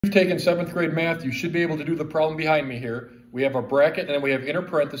If you've taken 7th grade math, you should be able to do the problem behind me here. We have a bracket, and then we have inner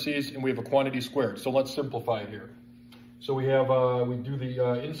parentheses, and we have a quantity squared. So let's simplify it here. So we have, we do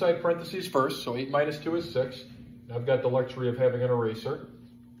the inside parentheses first. So 8 minus 2 is 6. I've got the luxury of having an eraser.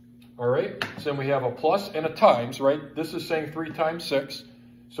 All right, so then we have a plus and a times, right? This is saying 3 times 6.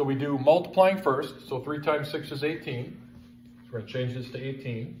 So we do multiplying first. So 3 times 6 is 18. So we're going to change this to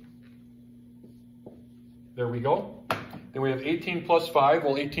 18. There we go. Then we have 18 plus 5.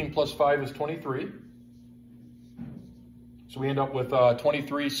 Well, 18 plus 5 is 23. So we end up with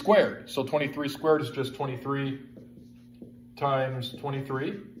 23 squared. So 23 squared is just 23 times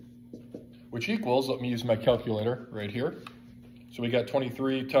 23, which equals, let me use my calculator right here. So we got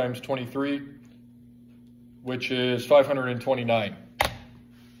 23 times 23, which is 529.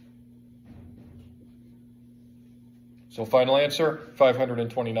 So final answer,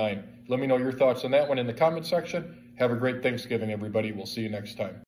 529. Let me know your thoughts on that one in the comment section. Have a great Thanksgiving, everybody. We'll see you next time.